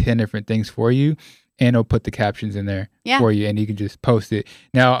out like 10 different things for you. And it'll put the captions in there for you and you can just post it.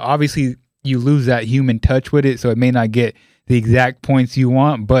 Now, obviously, you lose that human touch with it. So it may not get the exact points you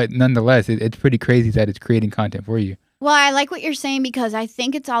want, but nonetheless, it's pretty crazy that it's creating content for you. Well, I like what you're saying because I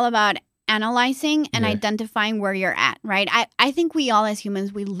think it's all about analyzing and identifying where you're at, right? I think we all as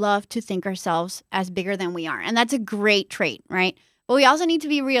humans, we love to think ourselves as bigger than we are. And that's a great trait, right? But we also need to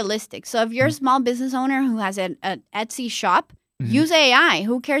be realistic. So if you're a small business owner who has an Etsy shop, use AI.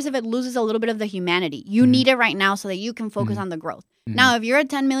 Who cares if it loses a little bit of the humanity? You need it right now so that you can focus on the growth. Now, if you're a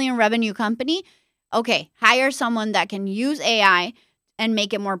 10 million revenue company, okay, hire someone that can use AI and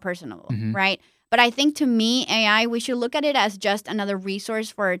make it more personable, right? But I think to me, AI, we should look at it as just another resource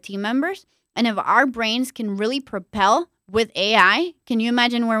for our team members. And if our brains can really propel with AI, can you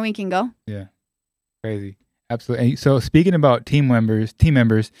imagine where we can go? Yeah, crazy. Absolutely. And so speaking about team members,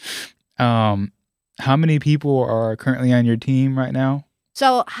 how many people are currently on your team right now?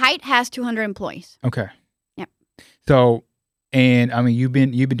 So Height has 200 employees. Okay. Yep. So, and I mean, you've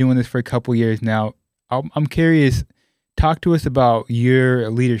been doing this for a couple years now. I'm curious. Talk to us about your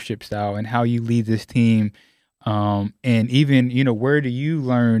leadership style and how you lead this team. And even, where do you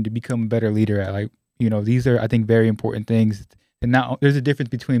learn to become a better leader at? Like, these are, I think, very important things. And now there's a difference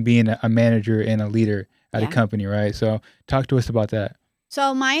between being a manager and a leader at a company, right? So talk to us about that.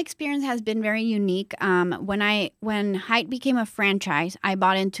 So my experience has been very unique. When Height became a franchise, I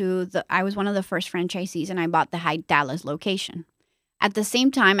was one of the first franchisees and I bought the Height Dallas location. At the same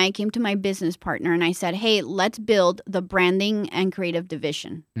time, I came to my business partner and I said, hey, let's build the branding and creative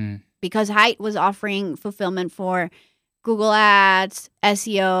division. Because Height was offering fulfillment for Google Ads,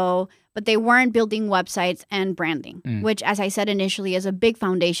 SEO, but they weren't building websites and branding, which, as I said initially, is a big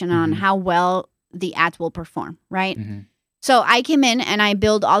foundation on how well the ads will perform, right? So I came in and I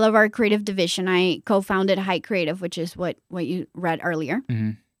built all of our creative division. I co-founded Height Creative, which is what you read earlier.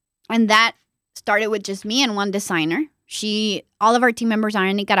 And that started with just me and one designer. All of our team members are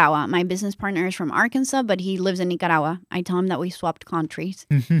in Nicaragua. My business partner is from Arkansas, but he lives in Nicaragua. I tell him that we swapped countries.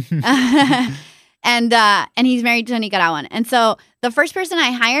 And he's married to a Nicaraguan. And so the first person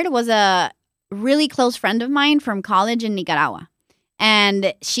I hired was a really close friend of mine from college in Nicaragua.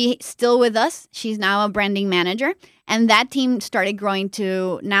 And she's still with us. She's now a branding manager. And that team started growing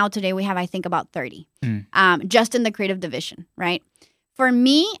to now today we have, I think, about 30 just in the creative division, right? For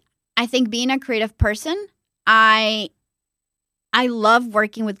me, I think being a creative person, I love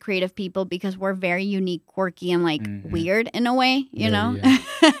working with creative people because we're very unique, quirky, and weird in a way, you know?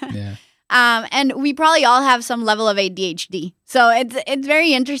 Yeah. And we probably all have some level of ADHD. So it's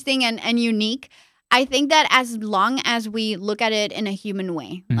very interesting and unique. I think that as long as we look at it in a human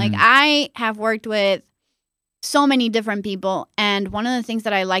way, like I have worked with so many different people. And one of the things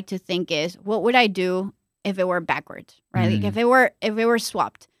that I like to think is, what would I do if it were backwards, right? Like if it were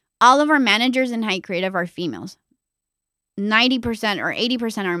swapped. All of our managers in Height Creative are females. 90% or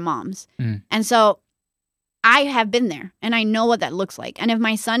 80% are moms. And so I have been there and I know what that looks like. And if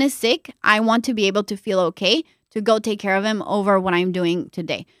my son is sick, I want to be able to feel okay to go take care of him over what I'm doing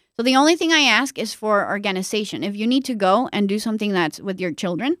today. So the only thing I ask is for organization. If you need to go and do something that's with your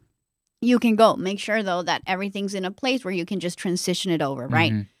children, you can go. Make sure, though, that everything's in a place where you can just transition it over,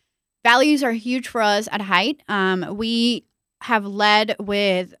 right? values are huge for us at Height. We have led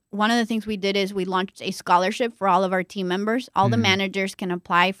with, one of the things we did is we launched a scholarship for all of our team members. All the managers can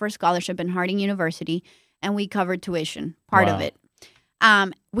apply for a scholarship in Harding University, and we cover tuition, part of it.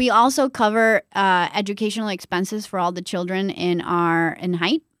 We also cover educational expenses for all the children in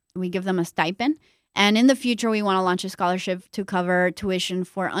Height. We give them a stipend. And in the future, we want to launch a scholarship to cover tuition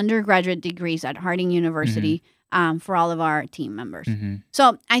for undergraduate degrees at Harding University for all of our team members.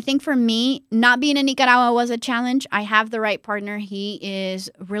 So I think for me, not being in Nicaragua was a challenge. I have the right partner. He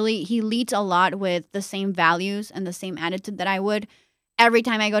leads a lot with the same values and the same attitude that I would. Every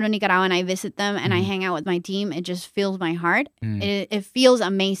time I go to Nicaragua and I visit them and I hang out with my team, it just fills my heart. It feels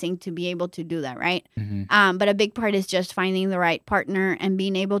amazing to be able to do that, right? But a big part is just finding the right partner and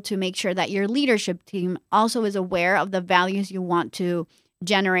being able to make sure that your leadership team also is aware of the values you want to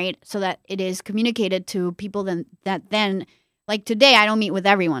generate so that it is communicated to people that then, like today, I don't meet with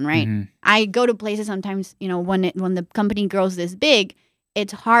everyone, right? I go to places sometimes, when the company grows this big,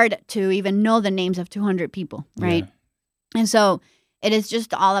 it's hard to even know the names of 200 people, right? Yeah. And so it is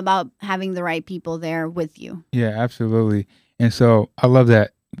just all about having the right people there with you. Yeah, absolutely. And so I love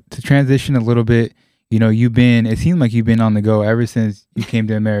that. To transition a little bit, it seemed like you've been on the go ever since you came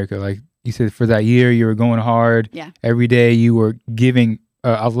to America. Like you said, for that year, you were going hard. Yeah. Every day you were giving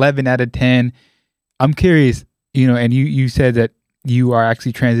 11 out of 10. I'm curious, and you said that you are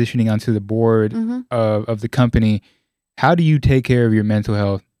actually transitioning onto the board of the company. How do you take care of your mental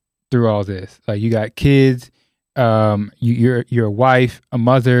health through all this? Like you got kids, you're a wife, a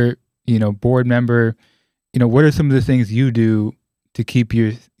mother, board member. What are some of the things you do to keep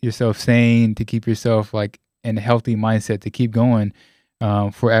yourself sane, to keep yourself like in a healthy mindset, to keep going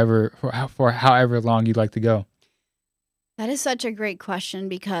for however long you'd like to go? That is such a great question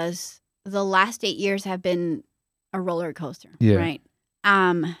because the last 8 years have been a roller coaster, right?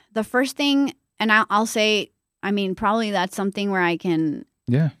 The first thing, and I'll say, probably that's something where I can,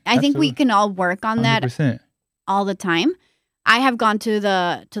 I think we can all work on 100%. That all the time. I have gone to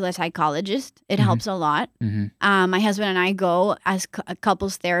the psychologist. It helps a lot. My husband and I go as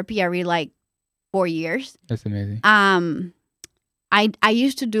couples therapy every 4 years. That's amazing. I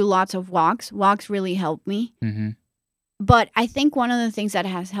used to do lots of walks. Walks really help me. But I think one of the things that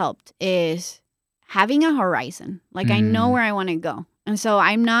has helped is having a horizon. Like I know where I want to go. And so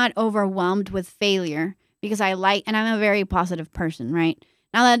I'm not overwhelmed with failure because and I'm a very positive person, right?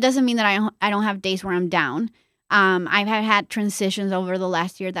 Now that doesn't mean that I don't have days where I'm down. I've had transitions over the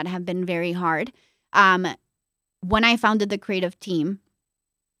last year that have been very hard. When I founded the creative team,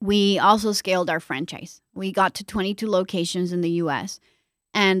 we also scaled our franchise. We got to 22 locations in the U.S.,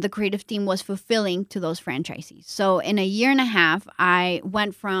 and the creative team was fulfilling to those franchisees. So in a year and a half, in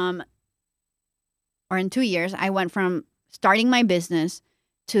 2 years, I went from starting my business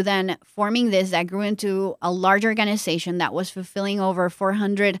to then forming this that grew into a large organization that was fulfilling over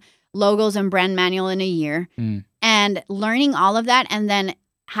 400 logos and brand manual in a year, and learning all of that, and then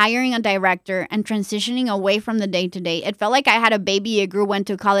hiring a director and transitioning away from the day-to-day. It felt like I had a baby. It grew, went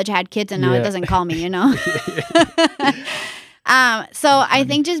to college, had kids, and now it doesn't call me, So I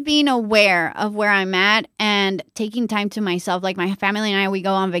think just being aware of where I'm at and taking time to myself, like my family and I, we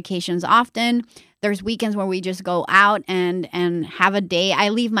go on vacations often. There's weekends where we just go out and have a day. I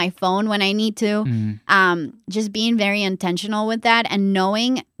leave my phone when I need to. Just being very intentional with that and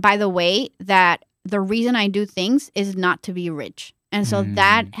knowing, by the way, that the reason I do things is not to be rich. And so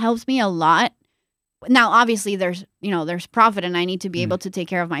that helps me a lot. Now, obviously, there's profit and I need to be able to take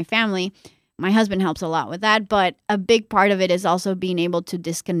care of my family. My husband helps a lot with that. But a big part of it is also being able to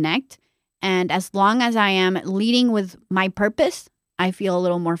disconnect. And as long as I am leading with my purpose, I feel a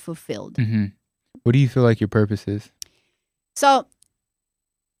little more fulfilled. What do you feel like your purpose is? So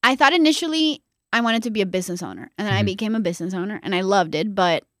I thought initially I wanted to be a business owner. And then I became a business owner and I loved it.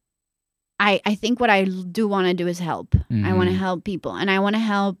 But I think what I do want to do is help. I want to help people. And I want to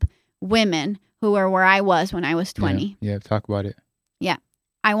help women who are where I was when I was 20. Yeah, talk about it. Yeah.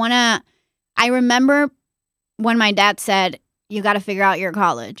 I remember when my dad said, you got to figure out your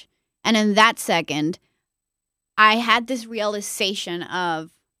college. And in that second, I had this realization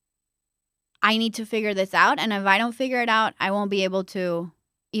of, I need to figure this out. And if I don't figure it out, I won't be able to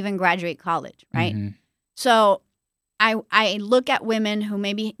even graduate college, right? So I look at women who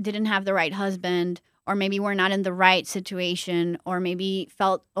maybe didn't have the right husband, or maybe were not in the right situation, or maybe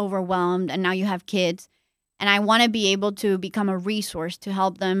felt overwhelmed, and now you have kids. And I want to be able to become a resource to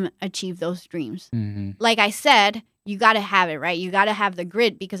help them achieve those dreams. Like I said, you got to have it, right? You got to have the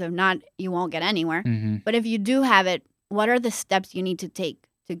grit, because if not, you won't get anywhere. But if you do have it, what are the steps you need to take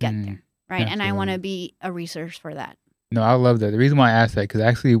to get there, right? Absolutely. And I want to be a resource for that. No, I love that. The reason why I asked that, because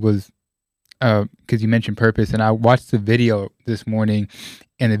actually it was, because you mentioned purpose, and I watched the video this morning,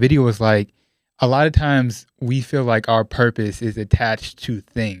 and the video was like, a lot of times we feel like our purpose is attached to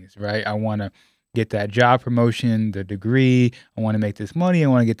things, right? I want to get that job promotion, the degree, I want to make this money, I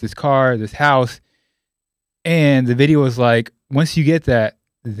want to get this car, this house. And the video was like, once you get that,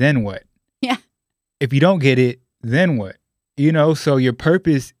 then what? Yeah. If you don't get it, then what? You know, so your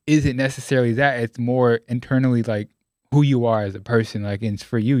purpose isn't necessarily that. It's more internally like who you are as a person. Like, and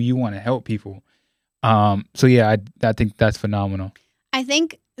for you, you want to help people. So yeah, I think that's phenomenal. I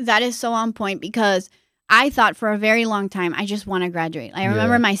think that is so on point because I thought for a very long time, I just want to graduate. I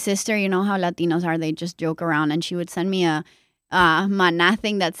remember my sister, you know how Latinos are, they just joke around, and she would send me a maná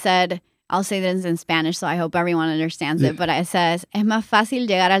thing that said, I'll say this in Spanish, so I hope everyone understands it, but it says, es más fácil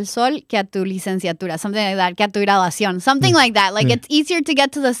llegar al sol que a tu licenciatura, something like that, que a tu graduación, something like that. Like, it's easier to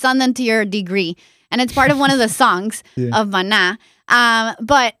get to the sun than to your degree. And it's part of one of the songs of Maná.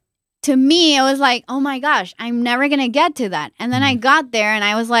 But to me, it was like, oh my gosh, I'm never going to get to that. And then I got there and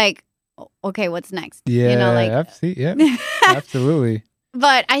I was like, okay, what's next? Yeah, you know, like, absolutely.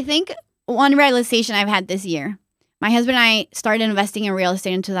 But I think one realization I've had this year, my husband and I started investing in real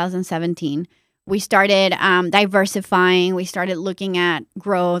estate in 2017. We started diversifying. We started looking at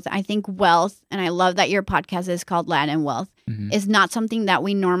growth. I think wealth, and I love that your podcast is called Latin Wealth, is not something that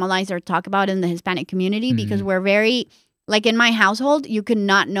we normalize or talk about in the Hispanic community because we're very, like in my household, you could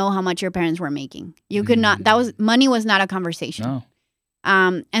not know how much your parents were making. You could not, money was not a conversation.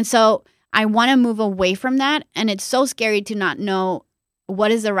 No. And so I want to move away from that. And it's so scary to not know what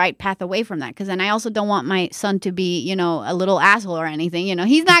is the right path away from that. Because then I also don't want my son to be, you know, a little asshole or anything. You know,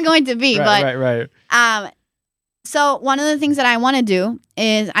 he's not going to be. Right. So one of the things that I want to do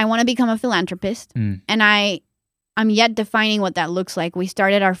is I want to become a philanthropist. And I'm yet defining what that looks like. We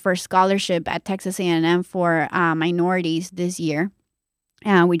started our first scholarship at Texas A&M for minorities this year.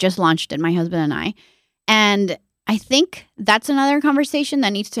 We just launched it, my husband and I. And I think that's another conversation that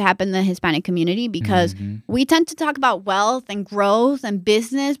needs to happen in the Hispanic community because we tend to talk about wealth and growth and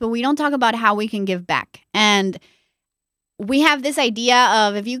business, but we don't talk about how we can give back. And we have this idea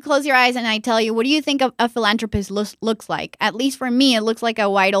of if you close your eyes and I tell you, what do you think a philanthropist looks like? At least for me, it looks like a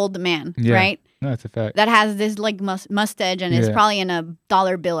white old man, right? No, that's a fact. That has this like mustache and is probably in a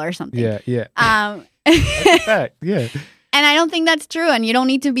dollar bill or something. Yeah. That's a fact. Yeah. And I don't think that's true. And you don't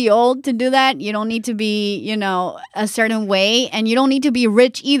need to be old to do that. You don't need to be, you know, a certain way. And you don't need to be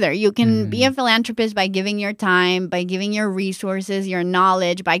rich either. You can be a philanthropist by giving your time, by giving your resources, your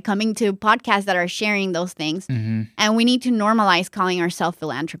knowledge, by coming to podcasts that are sharing those things. And we need to normalize calling ourselves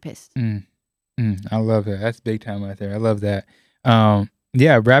philanthropists. I love that. That's big time right there. I love that.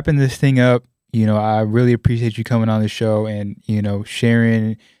 Yeah, wrapping this thing up, you know, I really appreciate you coming on the show and, you know,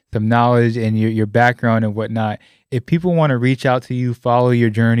 sharing some knowledge and your background and whatnot. If people want to reach out to you, follow your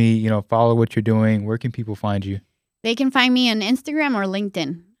journey, you know, follow what you're doing, where can people find you? They can find me on Instagram or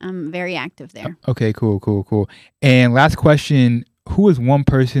LinkedIn. I'm very active there. Okay, cool. And last question, who is one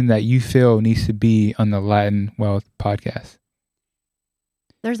person that you feel needs to be on the Latin Wealth podcast?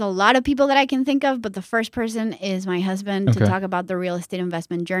 There's a lot of people that I can think of, but the first person is my husband to talk about the real estate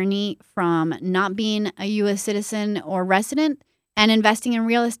investment journey from not being a U.S. citizen or resident and investing in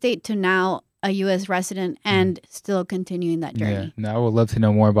real estate to now a U.S. resident and still continuing that journey. Yeah, no, I would love to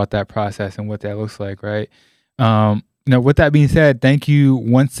know more about that process and what that looks like, right? Now, with that being said, thank you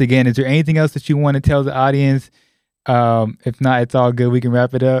once again. Is there anything else that you want to tell the audience? If not, it's all good. We can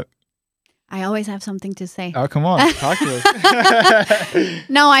wrap it up. I always have something to say. Oh, come on. Talk to us.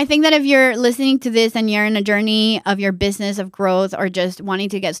 No, I think that if you're listening to this and you're in a journey of your business, of growth, or just wanting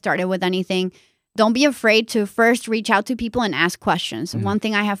to get started with anything, don't be afraid to first reach out to people and ask questions. One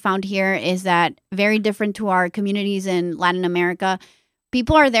thing I have found here is that very different to our communities in Latin America,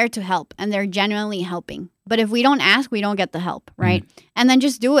 people are there to help and they're genuinely helping. But if we don't ask, we don't get the help, right? And then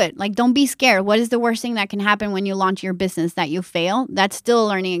just do it. Like, don't be scared. What is the worst thing that can happen when you launch your business? That you fail? That's still a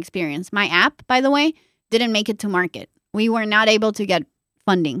learning experience. My app, by the way, didn't make it to market. We were not able to get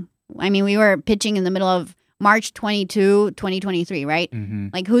funding. I mean, we were pitching in the middle of March 22, 2023, right?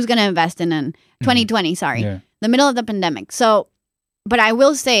 Like, who's going to invest in 2020, the middle of the pandemic. So, but I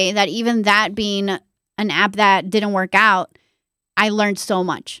will say that even that being an app that didn't work out, I learned so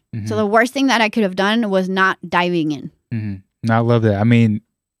much. So the worst thing that I could have done was not diving in. I love that. I mean,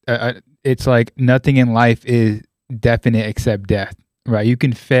 it's like nothing in life is definite except death, right? You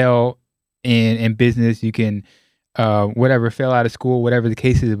can fail in business. You can fail out of school, whatever the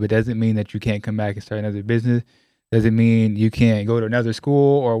case is, but it doesn't mean that you can't come back and start another business. Doesn't mean you can't go to another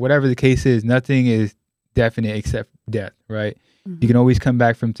school or whatever the case is. Nothing is definite except death, right? You can always come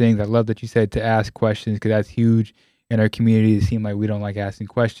back from things. I love that you said to ask questions because that's huge. in our community. It seems like we don't like asking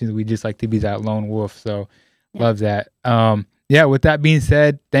questions. We just like to be that lone wolf. So love that. With that being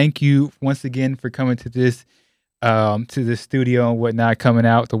said, thank you once again for coming to this studio and whatnot, coming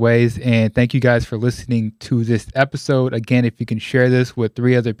out the ways. And thank you guys for listening to this episode. Again, if you can share this with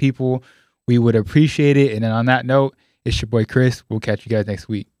 3 other people, we would appreciate it. And then on that note, it's your boy Chris. We'll catch you guys next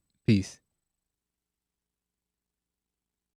week. Peace.